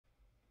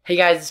Hey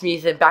guys, it's me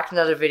Ethan, back to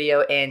another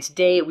video, and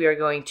today we are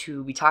going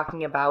to be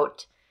talking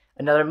about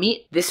another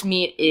meet. This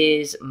meet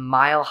is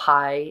Mile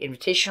High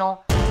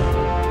Invitational.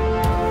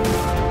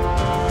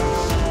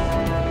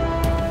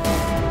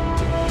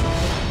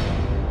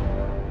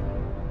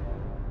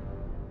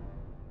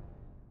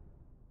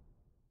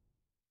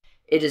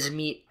 It is a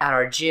meet at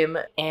our gym,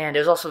 and it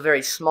was also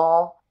very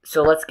small,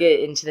 so let's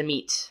get into the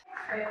meet.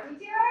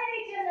 Gymnastics!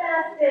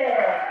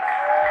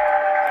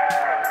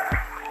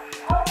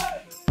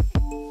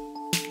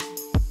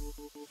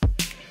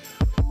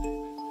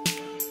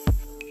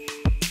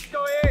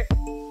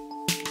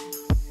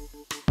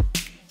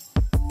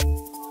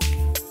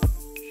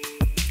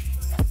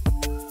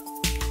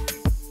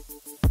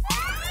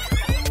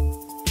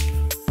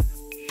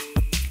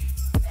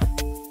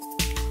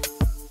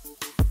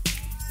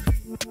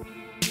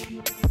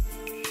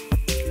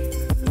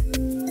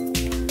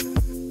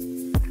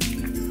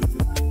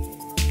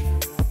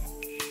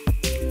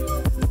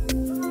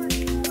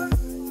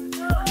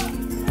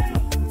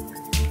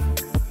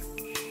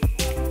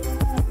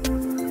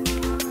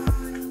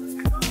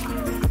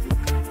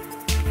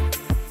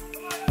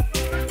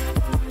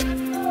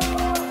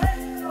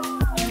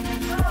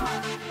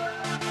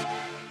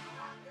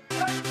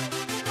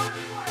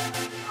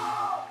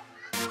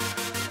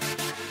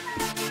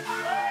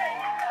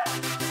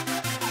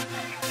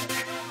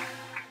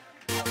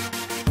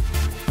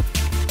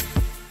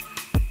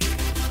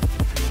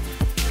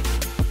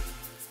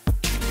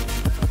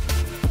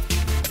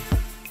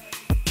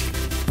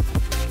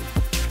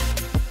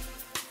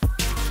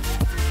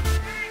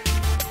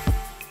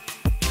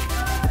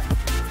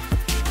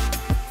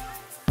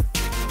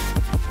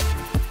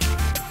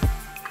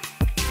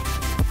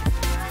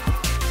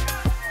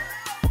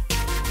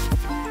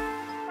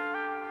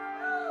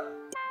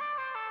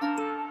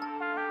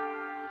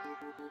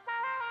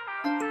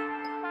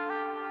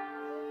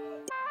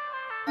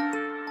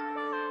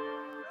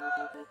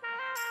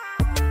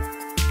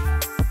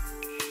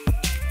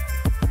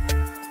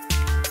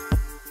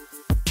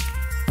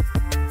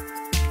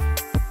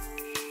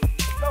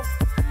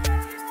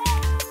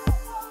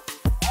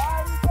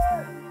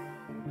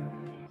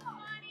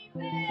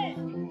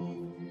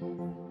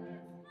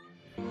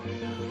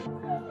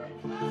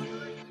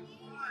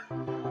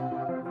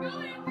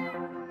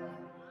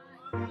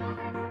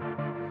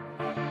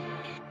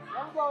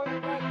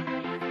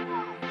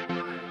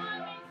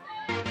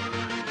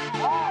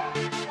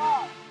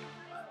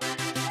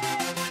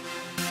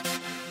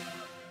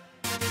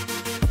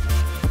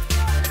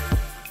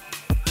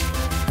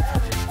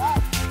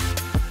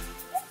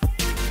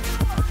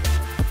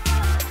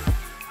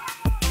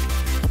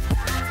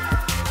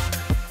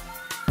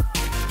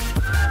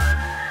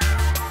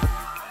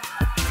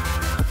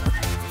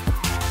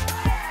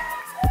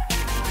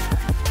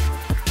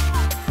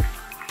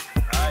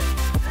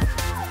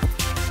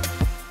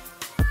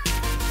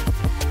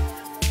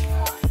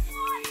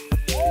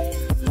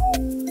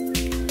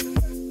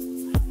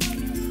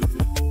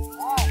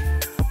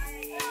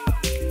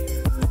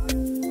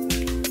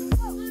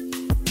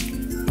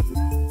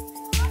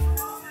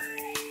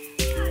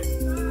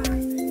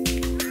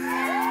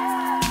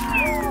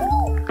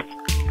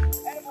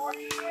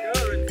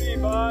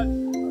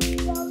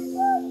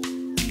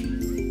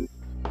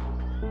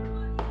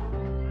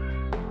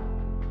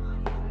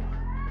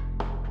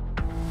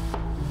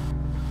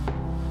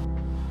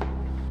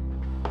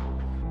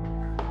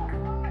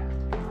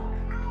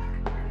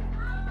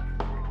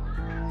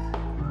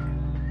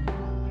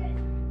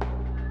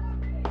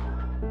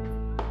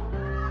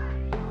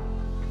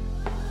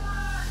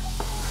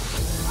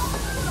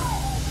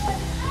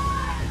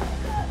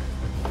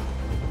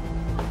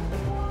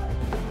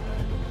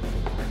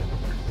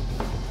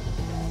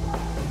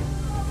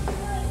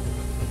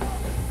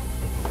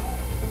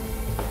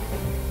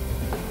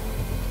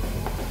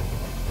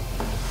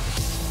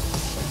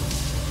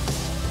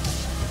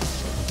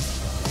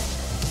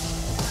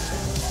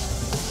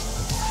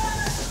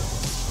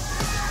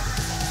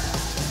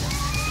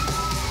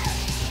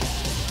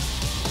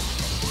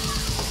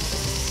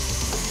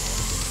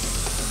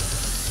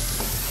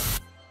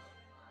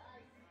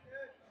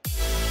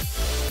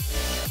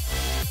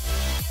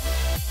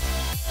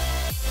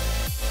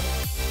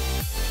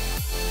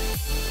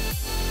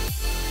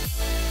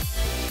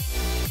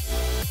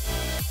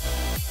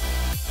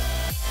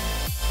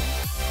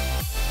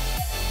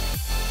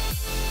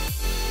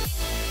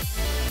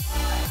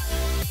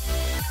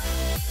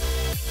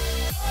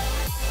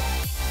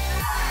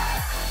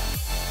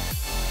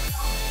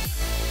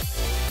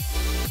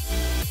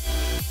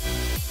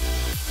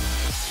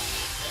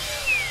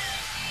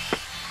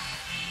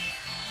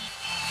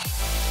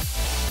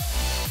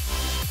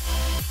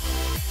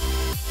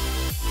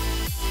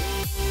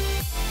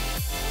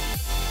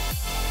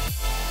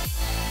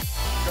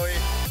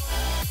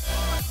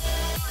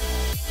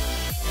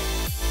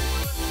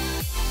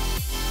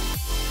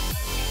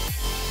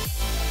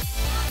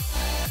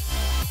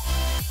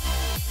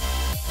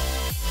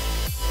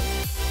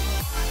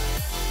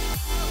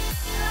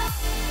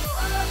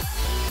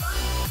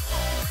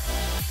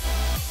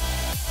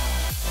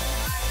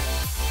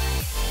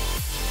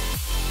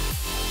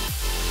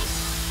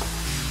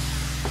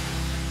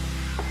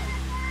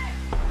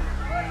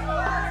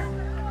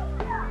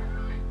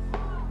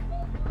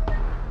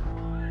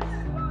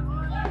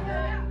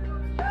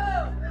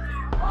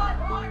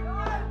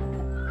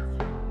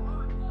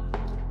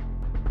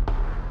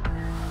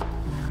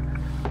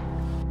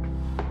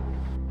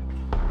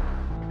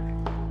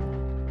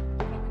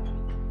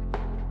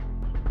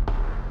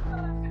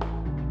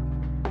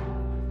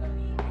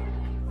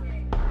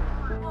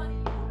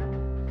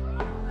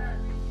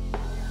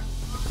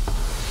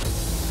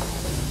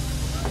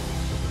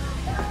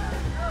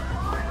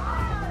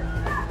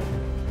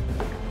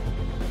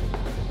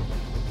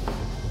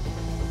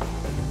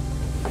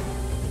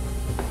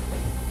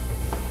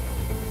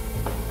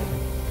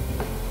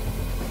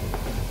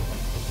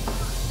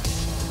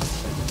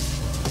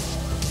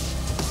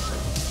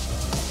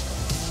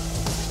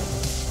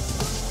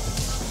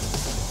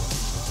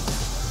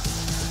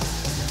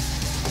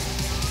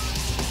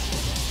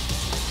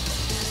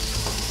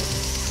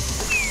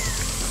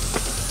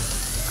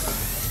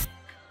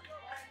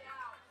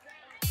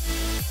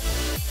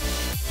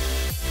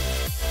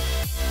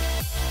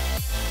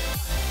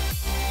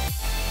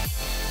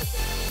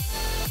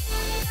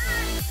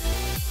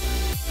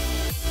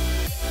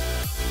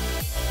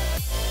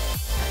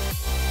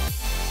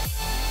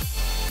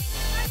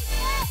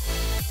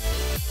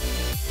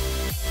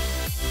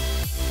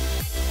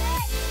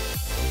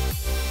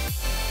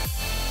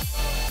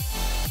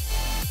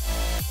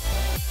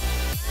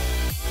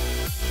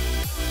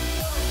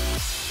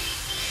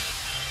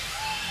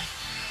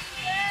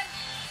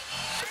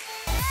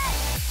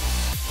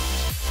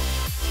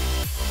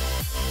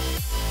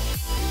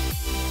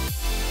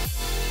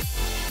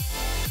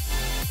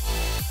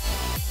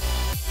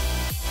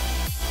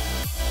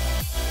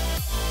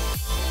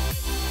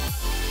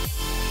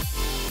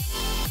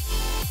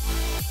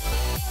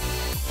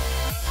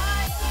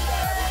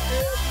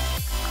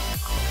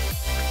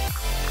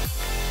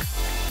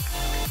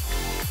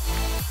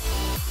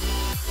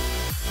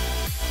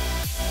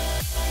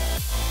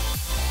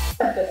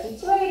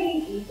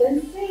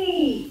 Ethan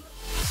C.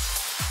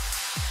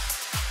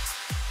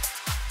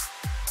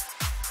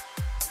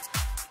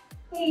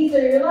 These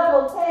are your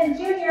level 10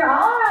 junior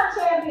all-around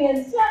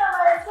champions.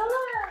 Gentlemen,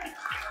 salute!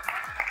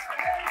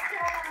 Great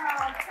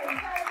job.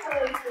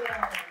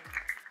 Congratulations.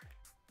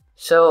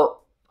 So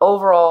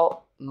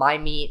overall, my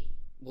meet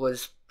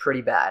was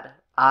pretty bad.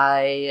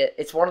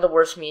 It's one of the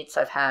worst meets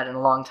I've had in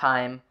a long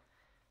time.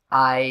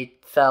 I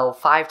fell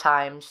 5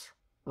 times,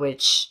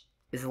 which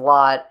is a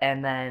lot,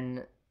 and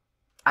then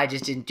I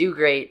just didn't do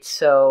great.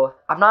 So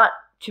I'm not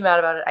too mad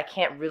about it. I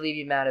can't really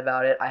be mad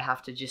about it. I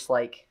have to just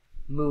like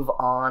move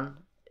on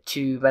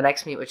to my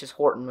next meet, which is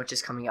Horton, which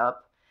is coming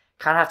up.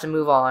 Kind of have to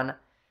move on.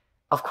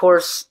 Of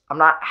course, I'm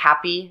not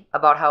happy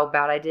about how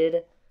bad I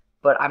did,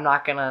 but I'm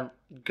not going to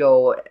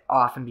go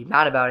off and be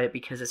mad about it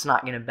because it's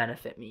not going to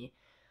benefit me.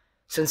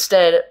 So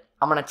instead,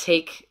 I'm going to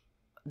take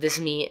this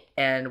meet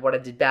and what I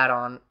did bad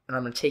on, and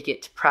I'm going to take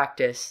it to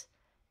practice,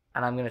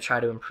 and I'm going to try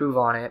to improve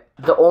on it.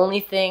 The only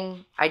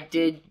thing I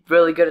did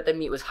really good at the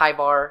meet was high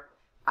bar.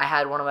 I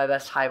had one of my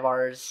best high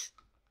bars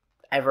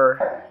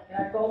ever.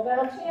 And our gold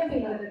medal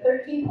champion with a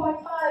 13.5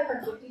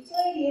 from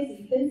 5280 is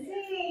Ethan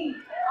C.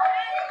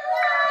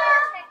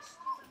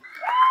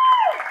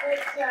 Good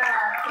job.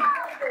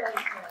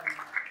 Congratulations.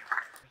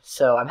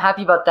 So I'm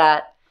happy about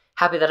that.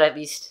 Happy that I at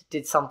least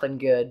did something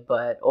good,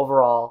 but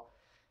overall,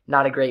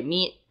 not a great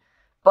meet.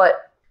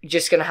 But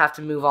just going to have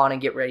to move on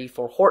and get ready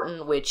for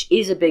Horton, which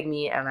is a big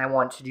meet and I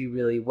want to do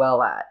really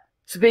well at.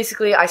 So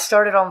basically, I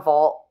started on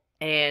vault,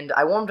 and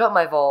I warmed up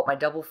my vault, my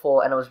double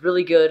full, and it was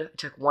really good. I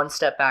took one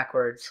step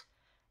backwards,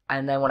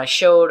 and then when I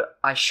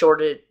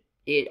shorted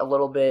it a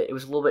little bit. It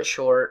was a little bit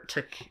short.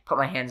 Put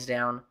my hands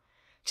down,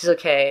 which is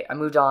okay. I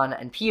moved on,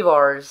 and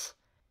P-bars,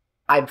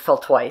 I fell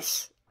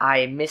twice.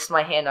 I missed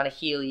my hand on a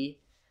Healy,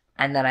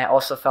 and then I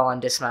also fell on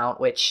dismount,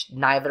 which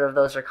neither of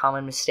those are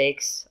common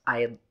mistakes.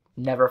 I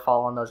never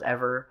fall on those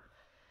ever.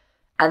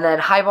 And then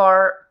high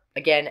bar,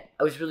 again,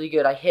 it was really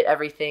good. I hit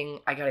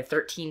everything. I got a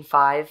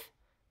 13.5,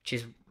 which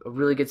is a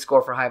really good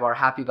score for high bar.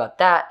 Happy about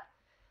that.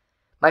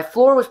 My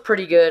floor was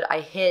pretty good. I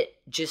hit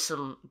just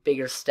some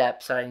bigger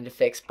steps that I need to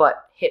fix,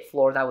 but hit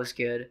floor, that was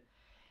good.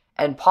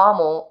 And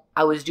pommel,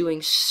 I was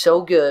doing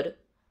so good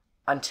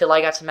until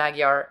I got to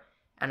Magyar,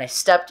 and I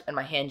stepped and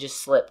my hand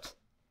just slipped.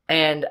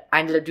 And I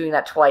ended up doing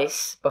that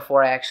twice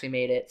before I actually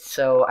made it.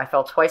 So I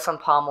fell twice on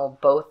pommel,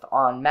 both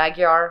on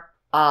Magyar.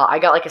 I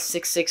got like a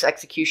 6-6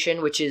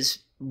 execution, which is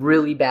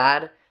really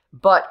bad.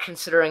 But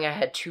considering I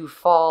had 2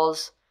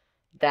 falls,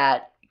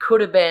 that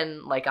could have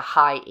been like a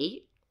high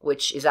 8,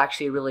 which is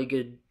actually a really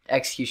good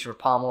execution for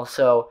pommel.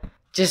 So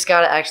just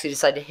got to actually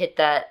decide to hit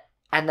that.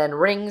 And then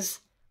rings,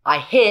 I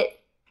hit,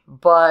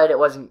 but it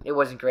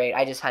wasn't great.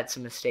 I just had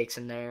some mistakes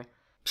in there.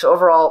 So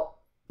overall,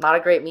 not a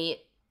great meet.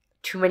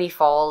 Too many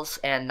falls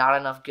and not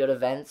enough good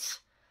events.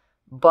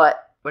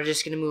 But we're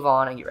just going to move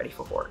on and get ready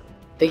for Horton.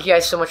 Thank you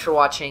guys so much for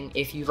watching.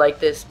 If you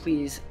like this,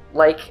 please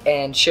like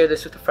and share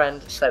this with a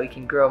friend so that we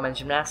can grow men's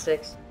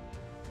gymnastics.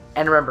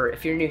 And remember,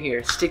 if you're new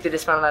here, stick the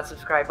discount on that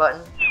subscribe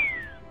button.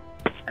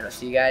 And I'll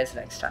see you guys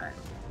next time.